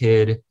 maybe as a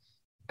kid.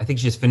 I think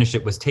she just finished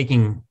it, was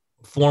taking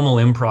formal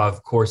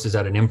improv courses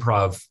at an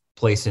improv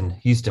place in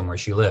Houston where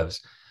she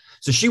lives.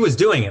 So she was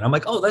doing it. I'm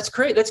like, oh, that's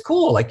great. That's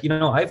cool. Like,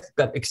 I've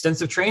got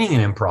extensive training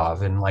in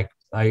improv, and like,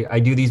 I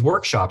do these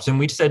workshops. And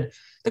we said,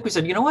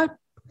 you know what?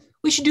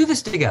 We should do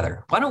this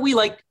together. Why don't we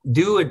like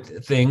do a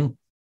thing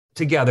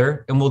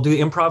together, and we'll do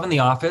improv in the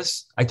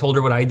office. I told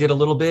her what I did a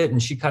little bit,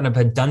 and she kind of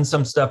had done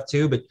some stuff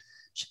too, but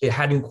it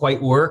hadn't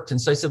quite worked. And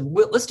so I said,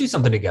 let's do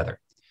something together.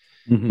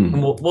 Mm-hmm.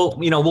 And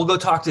we'll go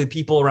talk to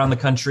people around the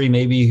country,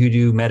 maybe who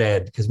do med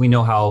ed, because we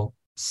know how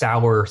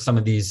sour some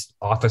of these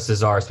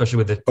offices are, especially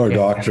with the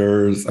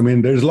doctors.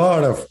 There's a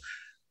lot of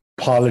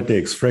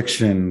politics,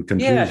 friction,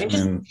 confusion.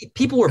 And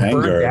people were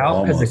burned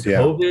out because of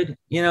COVID,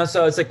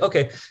 so it's like,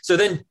 okay. So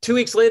then 2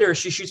 weeks later,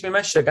 she shoots me a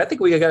message like, I think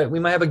we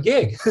might have a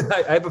gig.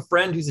 I have a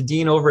friend who's a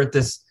dean over at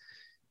this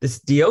this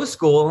DO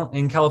school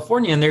in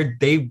California, and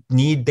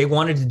they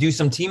wanted to do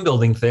some team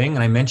building thing.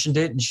 And I mentioned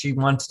it, and she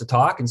wants to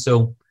talk. And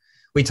so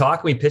we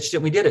talked, we pitched it,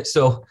 and we did it.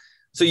 So,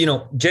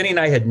 Jenny and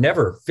I had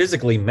never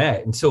physically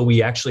met until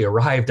we actually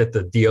arrived at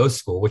the DO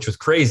school, which was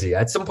crazy.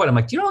 At some point, I'm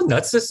like, do you know how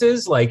nuts this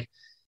is? Like,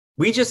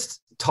 we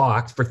just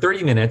talked for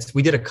 30 minutes.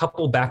 We did a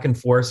couple back and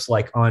forths,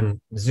 like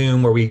on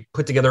Zoom, where we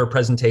put together a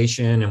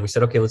presentation and we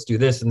said, okay, let's do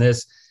this and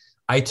this.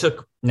 I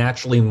took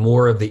naturally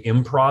more of the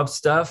improv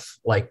stuff,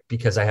 like,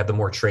 because I have the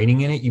more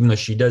training in it, even though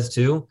she does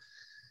too.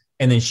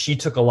 And then she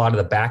took a lot of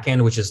the back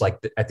end, which is like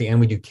at the end,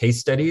 we do case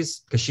studies,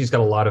 because she's got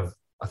a lot of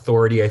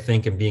authority, I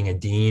think, in being a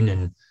dean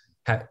and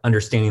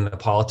understanding the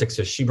politics.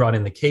 So she brought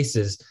in the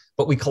cases,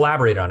 but we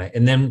collaborated on it.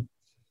 And then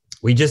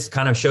we just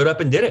kind of showed up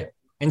and did it.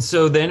 And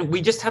so then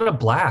we just had a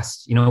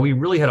blast. We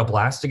really had a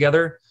blast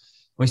together.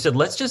 We said,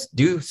 let's just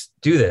do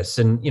this.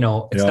 And,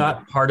 it's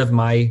not part of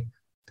my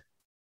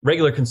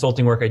regular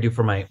consulting work I do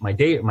for my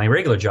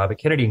regular job at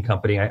Kennedy and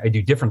Company. I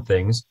do different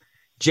things.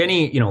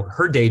 Jenny,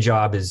 her day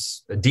job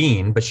is a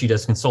dean, but she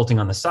does consulting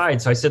on the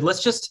side. So I said,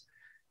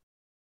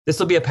 this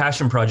will be a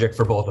passion project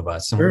for both of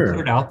us. And we'll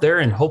put it out there,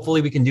 and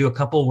hopefully we can do a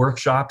couple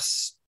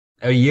workshops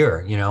a year,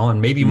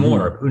 and maybe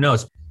more, who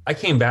knows? I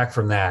came back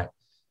from that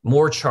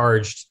more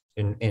charged,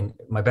 and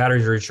my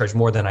batteries are recharged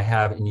more than I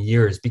have in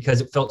years,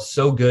 because it felt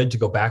so good to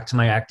go back to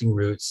my acting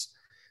roots,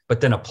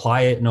 but then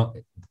apply it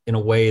in a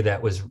way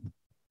that was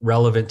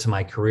relevant to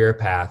my career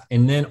path.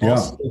 And then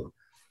also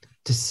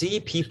to see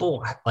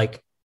people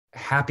like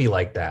happy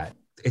like that.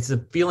 It's a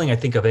feeling, I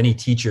think, of any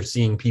teacher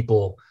seeing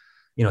people,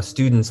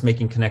 students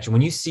making connection.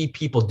 When you see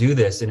people do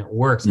this and it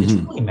works, it's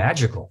really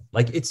magical.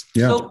 Like, it's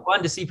so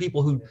fun to see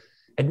people who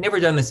had never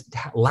done this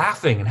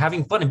laughing and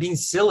having fun and being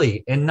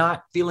silly and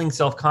not feeling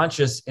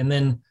self-conscious. And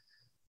then,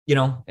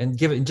 and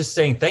just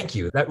saying thank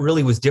you. That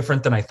really was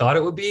different than I thought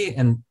it would be.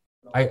 And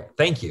I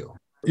thank you.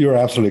 You're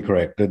absolutely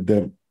correct.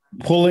 The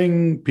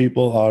pulling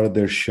people out of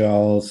their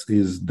shells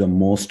is the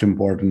most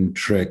important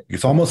trick.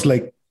 It's almost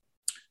like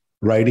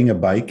riding a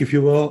bike, if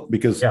you will,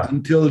 because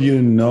until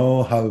you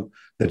know how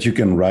that you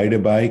can ride a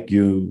bike,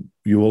 you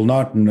will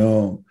not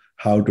know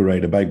how to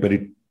ride a bike, but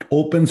it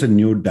opens a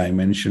new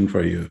dimension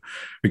for you,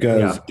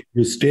 because if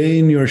you stay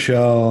in your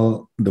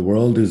shell, the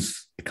world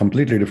is a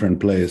completely different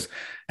place.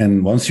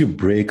 And once you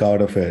break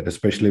out of it,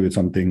 especially with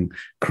something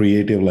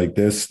creative like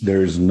this,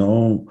 there's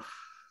no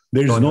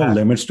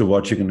limits to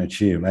what you can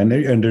achieve. And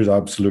there's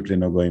absolutely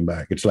no going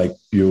back. It's like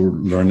you're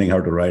learning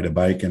how to ride a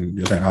bike and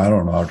you're saying, I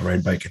don't know how to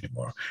ride a bike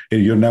anymore.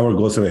 It never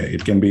goes away. You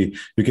can be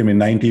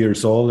 90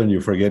 years old and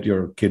you forget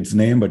your kid's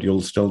name, but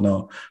you'll still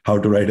know how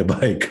to ride a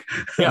bike.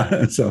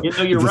 Yeah. So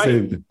you're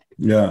right.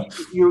 Yeah.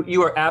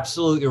 You are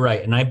absolutely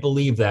right. And I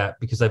believe that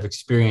because I've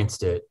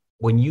experienced it.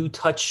 When you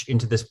touch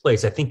into this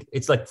place, I think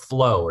it's like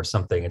flow or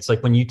something. It's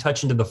like when you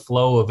touch into the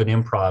flow of an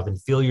improv and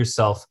feel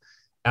yourself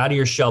out of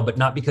your shell, but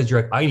not because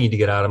you're like, I need to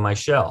get out of my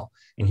shell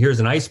and here's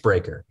an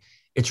icebreaker.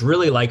 It's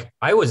really like,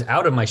 I was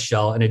out of my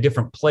shell in a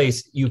different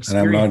place. And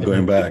I'm not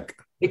going back.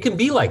 It can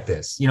be like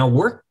this,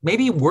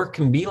 work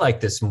can be like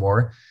this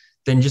more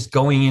than just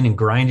going in and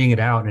grinding it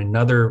out in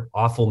another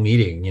awful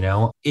meeting.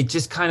 It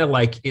just kind of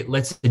like, it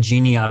lets the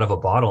genie out of a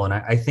bottle. And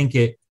I think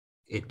it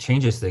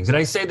changes things. And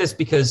I say this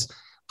because,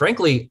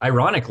 frankly,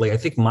 ironically, I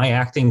think my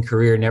acting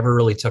career never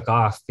really took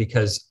off,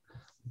 because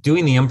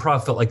doing the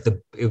improv felt like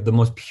the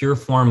most pure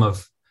form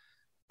of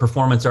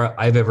performance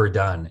I've ever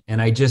done.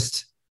 And I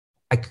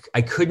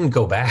couldn't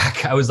go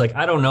back. I was like,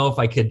 I don't know if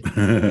I could,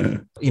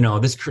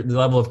 this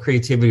level of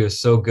creativity was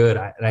so good.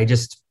 I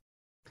just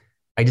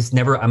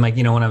never, I'm like,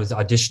 when I was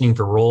auditioning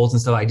for roles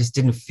and stuff, I just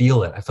didn't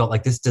feel it. I felt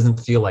like this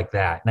doesn't feel like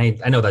that.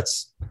 And I know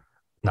that's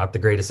not the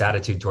greatest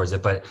attitude towards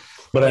it, but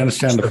I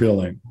understand the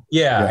feeling.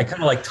 Yeah. I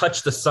kind of like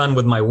touched the sun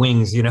with my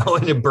wings, and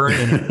it burned.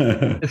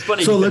 And it's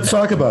funny. So let's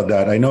talk about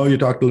that. I know you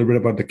talked a little bit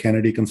about the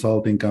Kennedy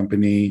Consulting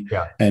Company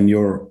and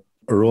your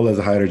role as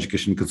a higher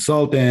education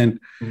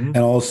consultant, and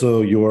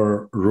also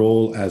your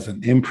role as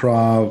an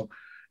improv,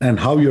 and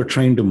how you're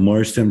trying to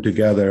merge them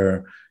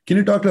together. Can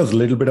you talk to us a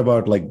little bit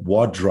about like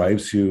what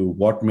drives you,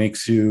 what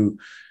makes you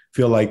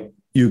feel like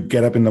you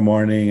get up in the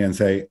morning and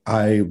say,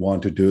 I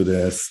want to do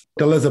this?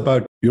 Tell us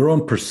about your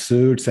own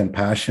pursuits and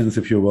passions,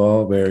 if you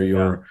will, where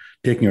you're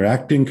taking your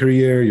acting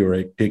career,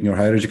 you're taking your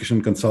higher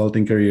education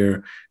consulting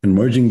career and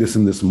merging this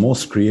in this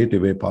most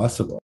creative way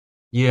possible.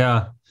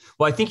 Yeah.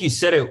 Well, I think you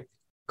said it,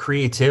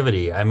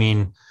 creativity. I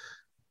mean,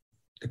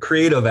 the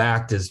creative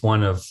act is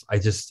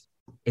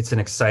it's an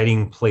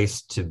exciting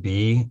place to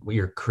be.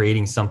 You're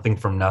creating something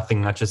from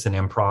nothing, not just an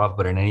improv,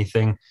 but in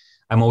anything.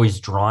 I'm always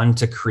drawn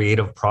to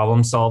creative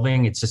problem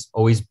solving. It's just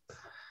always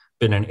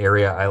been an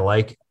area I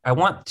like. I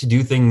want to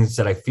do things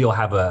that I feel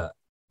have a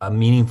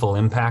meaningful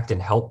impact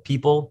and help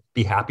people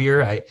be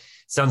happier. It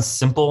sounds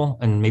simple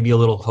and maybe a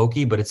little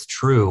hokey, but it's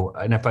true.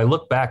 And if I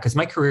look back, because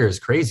my career is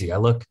crazy,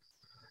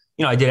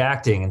 I did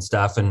acting and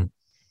stuff, and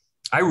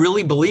I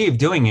really believe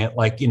doing it.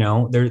 Like,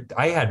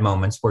 I had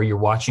moments where you're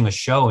watching a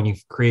show and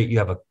you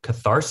have a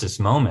catharsis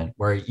moment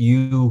where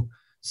you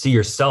see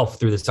yourself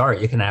through this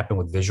art. It can happen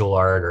with visual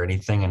art or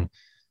anything. And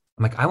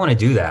I'm like, I want to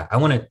do that. I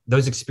want to,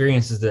 those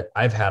experiences that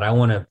I've had, I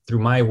want to, through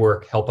my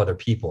work, help other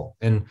people.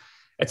 And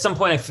at some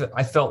point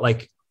I felt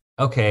like,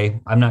 okay,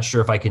 I'm not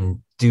sure if I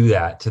can do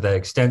that to that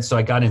extent. So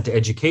I got into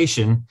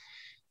education.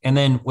 And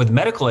then with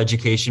medical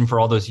education for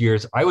all those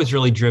years, I was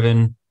really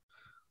driven.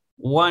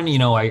 One,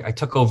 I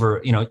took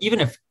over, even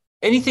if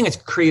anything that's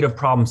creative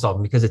problem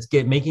solving, because it's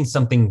making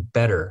something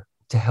better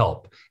to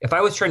help. If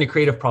I was trying to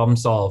creative problem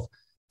solve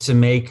to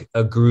make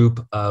a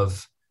group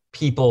of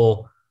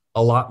people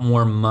a lot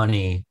more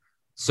money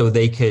so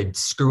they could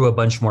screw a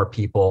bunch more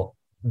people,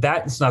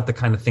 that's not the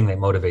kind of thing that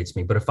motivates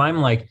me. But if I'm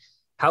like,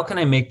 how can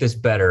I make this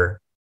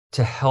better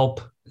to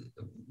help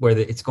where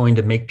it's going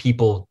to make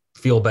people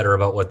feel better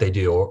about what they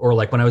do? Or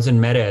like when I was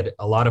in med ed,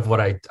 a lot of what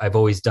I've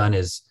always done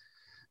is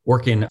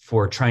working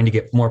for trying to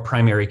get more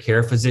primary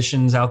care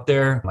physicians out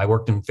there. I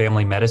worked in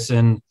family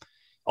medicine,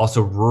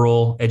 also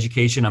rural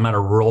education. I'm not a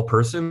rural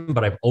person,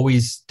 but I've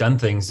always done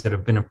things that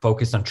have been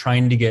focused on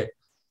trying to get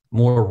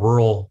more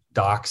rural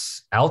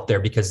docs out there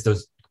because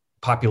those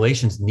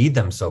populations need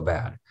them so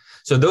bad.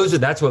 So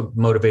that's what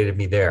motivated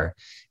me there.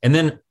 And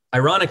then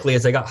ironically,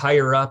 as I got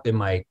higher up in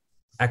my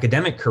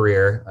academic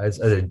career as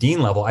a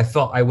dean level, I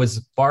felt I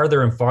was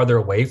farther and farther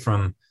away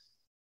from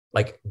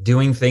like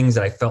doing things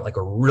that I felt like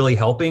were really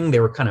helping. They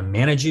were kind of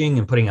managing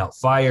and putting out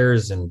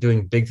fires and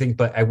doing big things,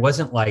 but I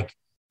wasn't like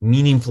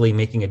meaningfully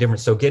making a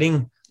difference. So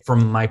getting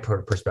from my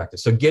perspective,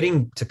 so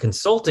getting to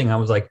consulting, I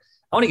was like,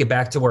 I want to get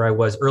back to where I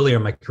was earlier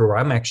in my career.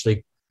 I'm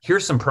actually,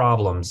 here's some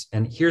problems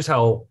and here's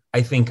how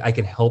I think I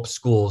can help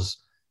schools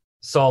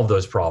solve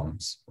those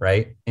problems,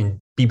 right?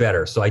 And be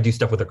better. So I do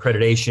stuff with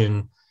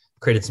accreditation,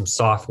 created some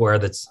software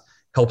that's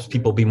helps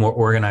people be more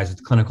organized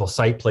with clinical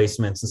site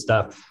placements and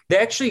stuff. That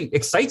actually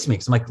excites me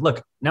because I'm like,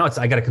 look, now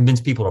I got to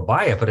convince people to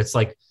buy it, but it's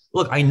like,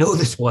 look, I know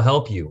this will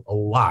help you a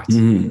lot.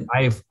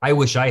 I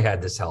wish I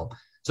had this help.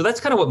 So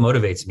that's kind of what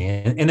motivates me.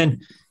 And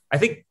then I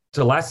think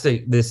to last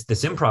say this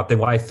improv thing,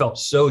 why I felt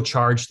so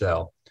charged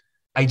though,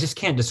 I just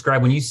can't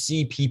describe when you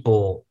see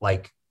people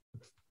like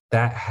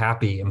that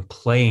happy and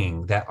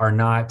playing that are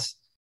not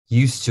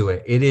used to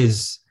it.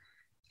 It's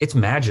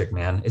magic,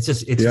 man.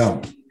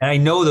 And I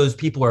know those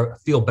people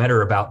feel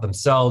better about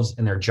themselves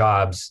and their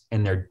jobs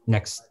and the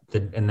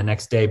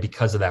next day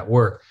because of that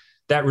work.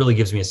 That really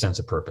gives me a sense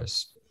of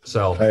purpose.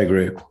 So I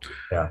agree.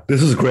 Yeah.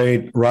 This is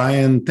great.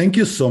 Ryan, thank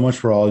you so much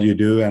for all you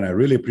do. And I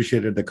really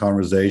appreciated the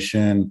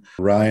conversation.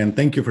 Ryan,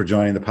 thank you for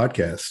joining the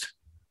podcast.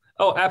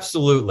 Oh,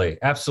 absolutely.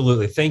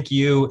 Absolutely. Thank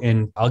you.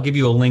 And I'll give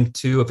you a link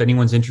too, if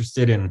anyone's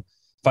interested in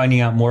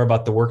finding out more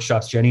about the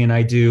workshops Jenny and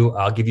I do.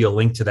 I'll give you a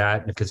link to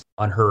that because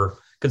on her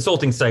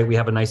consulting site, we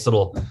have a nice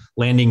little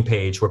landing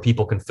page where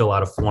people can fill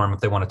out a form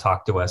if they want to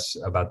talk to us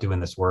about doing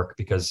this work.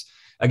 Because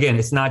again,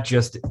 it's not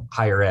just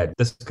higher ed.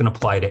 This can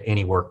apply to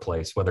any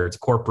workplace, whether it's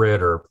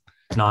corporate or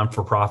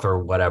non-for-profit or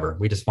whatever.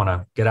 We just want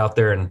to get out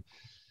there and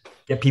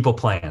get people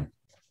playing.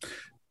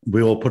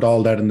 We will put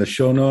all that in the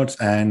show notes.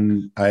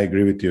 And I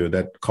agree with you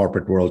that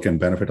corporate world can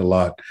benefit a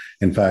lot.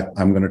 In fact,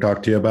 I'm going to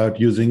talk to you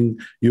about using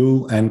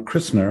you and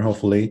Christner,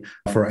 hopefully,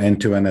 for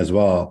end-to-end as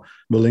well.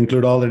 We'll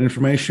include all that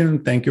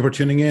information. Thank you for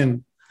tuning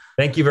in.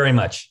 Thank you very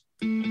much.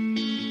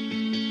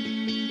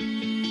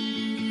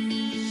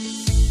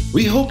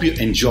 We hope you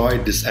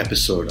enjoyed this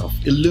episode of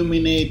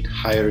Illuminate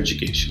Higher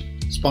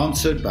Education,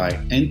 sponsored by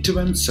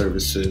End-to-End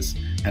Services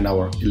and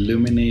our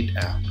Illuminate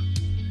app.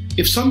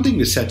 If something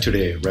we said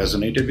today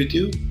resonated with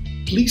you,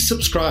 please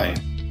subscribe,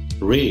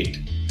 rate,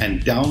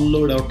 and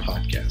download our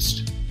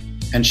podcast.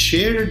 And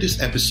share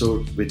this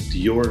episode with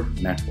your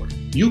network.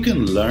 You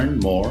can learn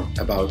more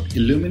about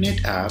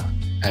Illuminate app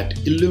at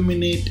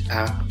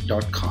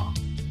illuminateapp.com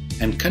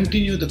and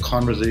continue the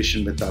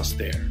conversation with us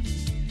there.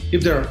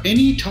 If there are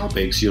any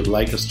topics you'd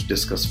like us to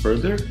discuss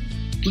further,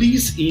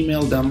 please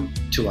email them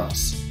to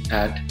us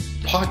at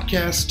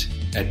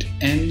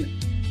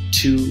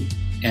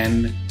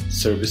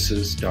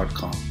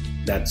podcast@n2nservices.com.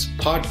 That's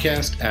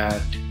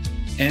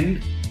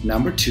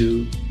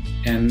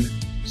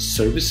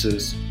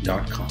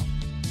podcast@n2nservices.com.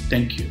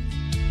 Thank you.